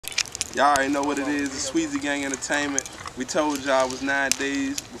Y'all already know what it is. The Sweezy Gang Entertainment. We told y'all it was 9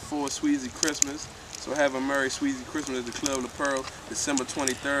 days before Sweezy Christmas. So have a Merry Sweezy Christmas at the Club La Pearl, December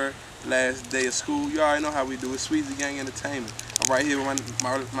 23rd, last day of school. You already know how we do it. Sweezy Gang Entertainment. I'm right here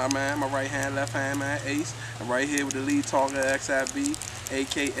with my man, my right hand, left hand man, Ace. I'm right here with the lead talker, XIB,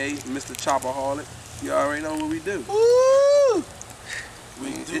 aka Mr. Chopperholic. You already know what we do. Woo!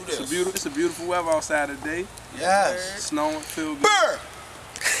 It's a beautiful weather outside today. Yes. Snowing, feel good. Burr!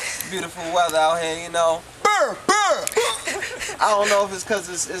 Beautiful weather out here, you know. Burr! Burr! I don't know if it's because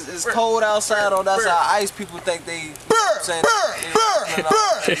it's cold outside or that's how ice people think they. Burr! Saying Burr! Burr! Burr!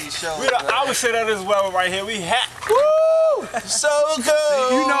 I would say that as well right here. We hot. Woo! So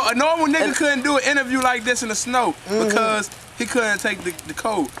good. You know, a normal nigga couldn't do an interview like this in the snow because he couldn't take the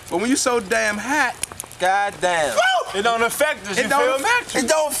cold. But when you so damn hot, God damn. It don't affect us. it don't affect you. It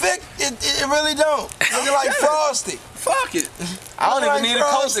don't fit. It really don't. Looking like Frosty. Fuck it. I don't even need a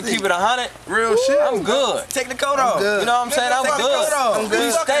coat to Frosty. keep it 100. Real shit. I'm good. Take the coat off. You know what I'm saying? I'm good. I'm good.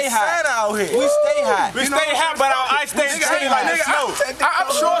 We stay hot. Out here. We stay hot. We stay hot, but our ice stays chilly like the snow.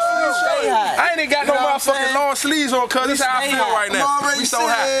 I'm sure Stay hot. I ain't got no You know what I'm motherfucking saying? long sleeves on, cuz this how I stay feel hot. right now. We so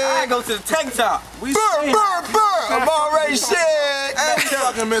hot. I go to the tank top. We Burr! stay Burr! Burr! I'm already said. Said I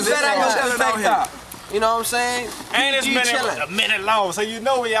go to the tank top. You know what I'm saying? And it's been a minute long, so you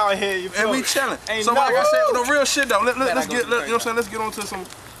know we out here. You feel And we me? chilling. Ain't So like I nothing. said, the real shit though. Let's get, go to the you know what I'm saying? Let's get on to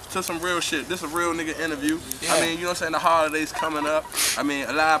some real shit. This is a real nigga interview. Yeah. I mean, you know what I'm saying? The holidays coming up. I mean,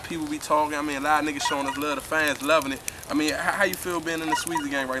 a lot of people be talking. I mean, a lot of niggas showing us love. The fans loving it. I mean, how you feel being in the Sweezy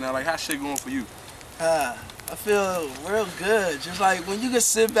Gang right now? Like, how shit going for you? I feel real good. Just like when you can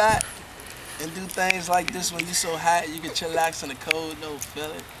sit back and do things like this when you're so hot, you can chillax in the cold, no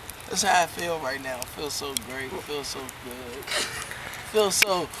feeling. That's how I feel right now. I feel so great. I feel so good. I feel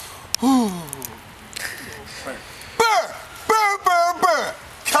so, Burr! Burr! Burr! Burr!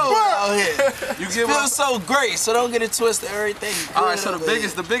 cold out here. You It give feels up. so great, so don't get it twisted. Everything good. All right, so over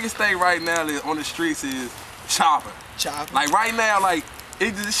the biggest thing right now on the streets is chopping. Chopping. Like right now, like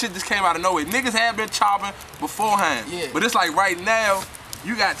this shit just came out of nowhere. Niggas have been chopping beforehand, Yeah. but it's like right now.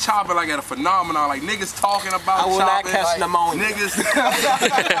 You got chopping like at a phenomenon, like niggas talking about I will not chopping. catch pneumonia. Niggas, I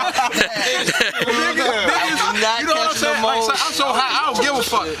will not you know what I'm catch saying? Like, so I'm so pneumonia. hot, I don't give a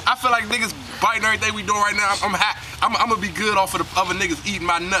fuck. I feel like niggas biting everything we doing right now. I'm hot. I'm gonna be good off of the other niggas eating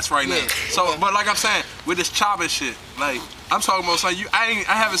my nuts right now. Yeah. So, but like I'm saying, with this chopping shit, like I'm talking about something. I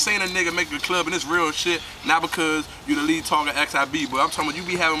haven't seen a nigga make a club and it's real shit. Not because you the lead talker XIB, but I'm talking about you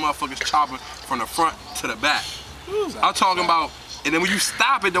be having motherfuckers chopping from the front to the back. I'm talking about. And then when you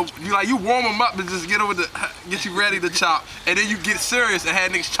stop it, though, you warm them up and just get you ready to chop, and then you get serious and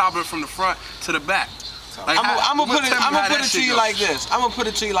have niggas chopping from the front to the back. Like, I'm gonna put it to you go. like this. I'm gonna put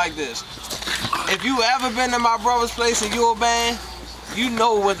it to you like this. If you ever been to my brother's place and you a band, you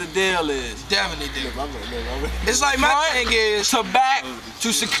know what the deal is. Definitely do. It's like my thing is to back,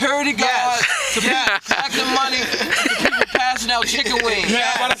 to security guards, to back the money, to people passing out chicken wings.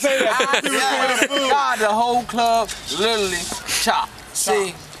 Yeah, I'm about to say that. God, the whole club literally chop.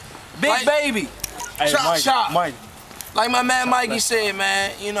 See, Big Baby, Hey, Chop. Mike. Like my man Mikey said,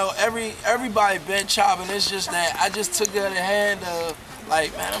 man, you know, everybody been chopping. It's just that I just took that in hand of,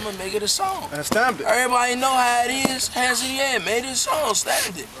 like, man, I'm gonna make it a song. And stamped it. Everybody know how it is. Hands in the air, made it a song,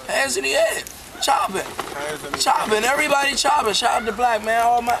 stamped it. Hands in the air, chopping. Chopping, everybody chopping. Shout out to Black,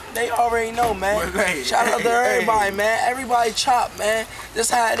 man. They already know, man. Shout out to everybody, man. Everybody chop, man. This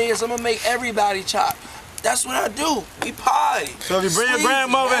how it is. I'm gonna make everybody chop. That's what I do. We party. So if you bring your Sweezy,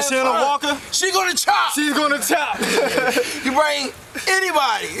 grandmother and she in a man, walker, she gonna chop. she's gonna chop. You bring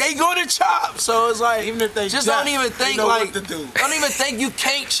anybody, they gonna chop. So it's like, Even if they just chop, don't even think they know like, what to do. don't even think you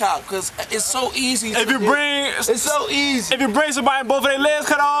can't chop, cause it's so easy. If you bring, It's so easy. if you bring somebody and both of their legs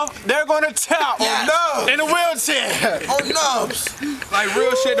cut off, they're gonna chop. Yes. Oh no! In a wheelchair. Oh no. Like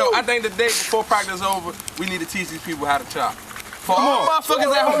real shit though. I think the day before practice over, we need to teach these people how to chop. For all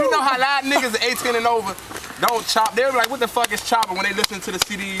motherfuckers at home, you know how a lot of niggas at 18 and over don't chop. They're like, what the fuck is chopping when they listen to the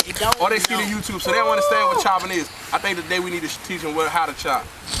CD or they see the YouTube, so they don't understand what chopping is. I think today we need to teach them how to chop.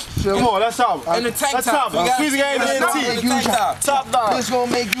 Come on, let's chop. In the tank Let's top. chop. Squeezy Gang In the DNT. tank top. Top dog. It's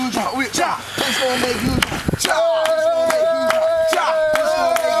gonna make you chop. Chop. It's gonna make you chop. Chop.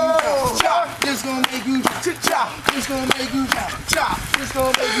 It's gonna make you chop. It's gonna make you chop. Chop. It's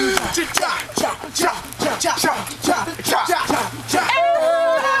gonna make you chop. Chop. Chop. Chop. Chop. Chop. Chop. Chop. Chop.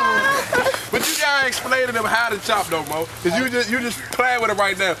 But you gotta explain to them how to chop though, Mo. Cause you just playing with it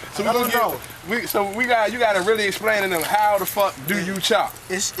right now. So you gotta really explain to them how the fuck do you chop.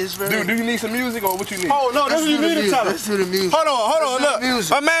 It's very. Do you need some music or what you need? Oh no, this is you need to chop. Let's do the music. Hold on, look.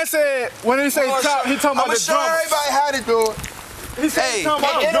 My man said when he say chop, he talking about I'ma the show drums. everybody how to do it. Hey,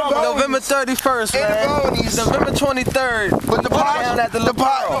 November 31st, man. November 23rd. But the party down at the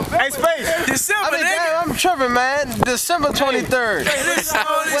Pearl. Hey, Space. December, nigga. I'm tripping, man. December 23rd.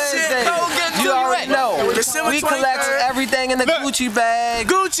 Wednesday. You already know. December We collect 23rd. everything in the Gucci bag.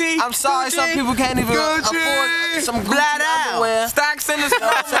 Gucci. I'm sorry, some people can't even afford some Gucci underwear. Stocks in the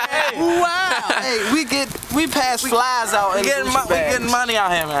store. Wow. Hey, we pass flies out in the Gucci We bags. getting money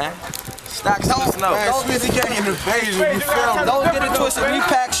out here, man. Stocks in the snow. Don't get it twisted. We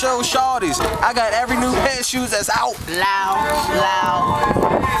pack show shorties. I got every new pair of shoes that's out. Loud.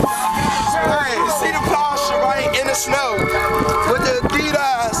 Hey, see the Porsche right in the snow with the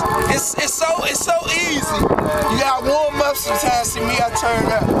Adidas. It's so easy. You got warm up sometimes. See me, I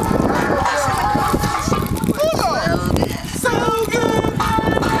turn up. So good.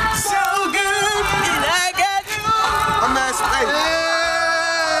 And I got you. I'm at Space. Hey.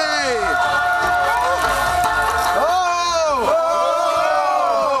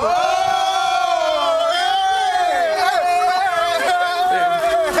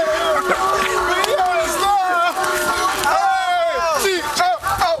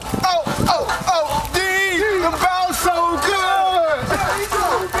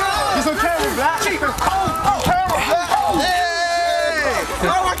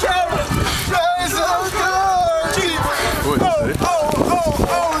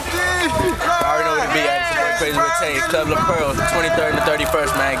 Club La Pearl, 23rd and the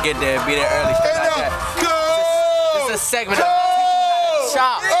 31st, man. Get there, be there early. It's a segment of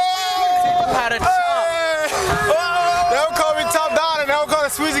chop. How to chop. They don't call me Top Dollar, they don't call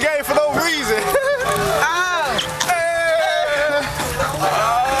it Sweezy Gang for no reason.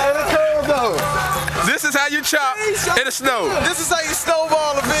 This is how you chop in the snow. This is how you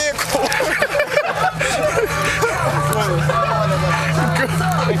snowball a vehicle.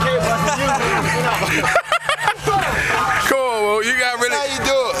 Cool, you got really. How you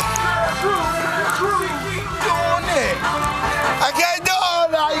do it? Go on there. I can't do all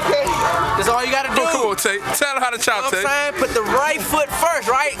that. You can't. That's all you gotta do. Come on, Tate. Tell them how to chop, You know what I'm Tate. saying? Put the right foot first,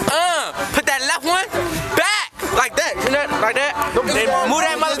 right? Put that left one back. Like that. You know, like that. Then move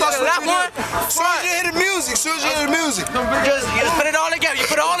that motherfucker left one. Soon as you hear the music, You just put it all together. You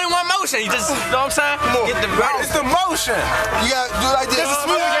put it all in one motion. You just, you know what I'm saying? Get the right. It's the motion. You gotta do like this. This is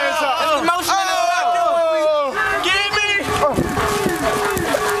Sweezy Gang talk. It's the motion. Give me.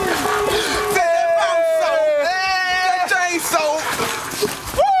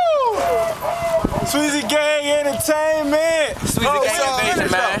 Sweezy Gang Entertainment. Sweezy Gang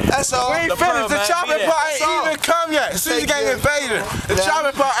Invasion, man. That's all. We ain't finished. The chopping part ain't even come yet. Sweezy Gang Invasion. The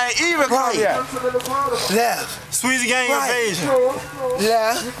chopping part ain't even come yet. Left. Sweezy Gang Invasion.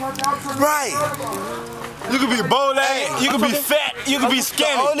 Left. Right. You could be bow-legged, you could be fat, you could be The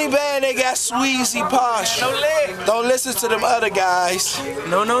skinny. only band that got Sweezy posture. Don't listen to them other guys.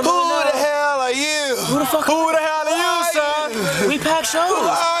 No. Who the hell are you? Who the fuck? Who the hell are you, son? We pack shows. Who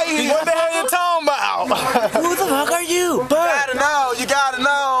are you? What the hell you talking about? Who the fuck are you? You gotta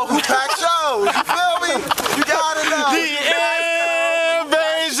know who pack shows. You feel me? You gotta know. The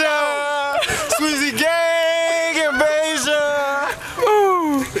Invasion! Sweezy Gang Invasion!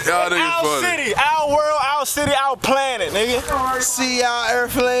 Y'all niggas Our funny. city, our world, our city, our planet, nigga. See y'all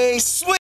airplanes.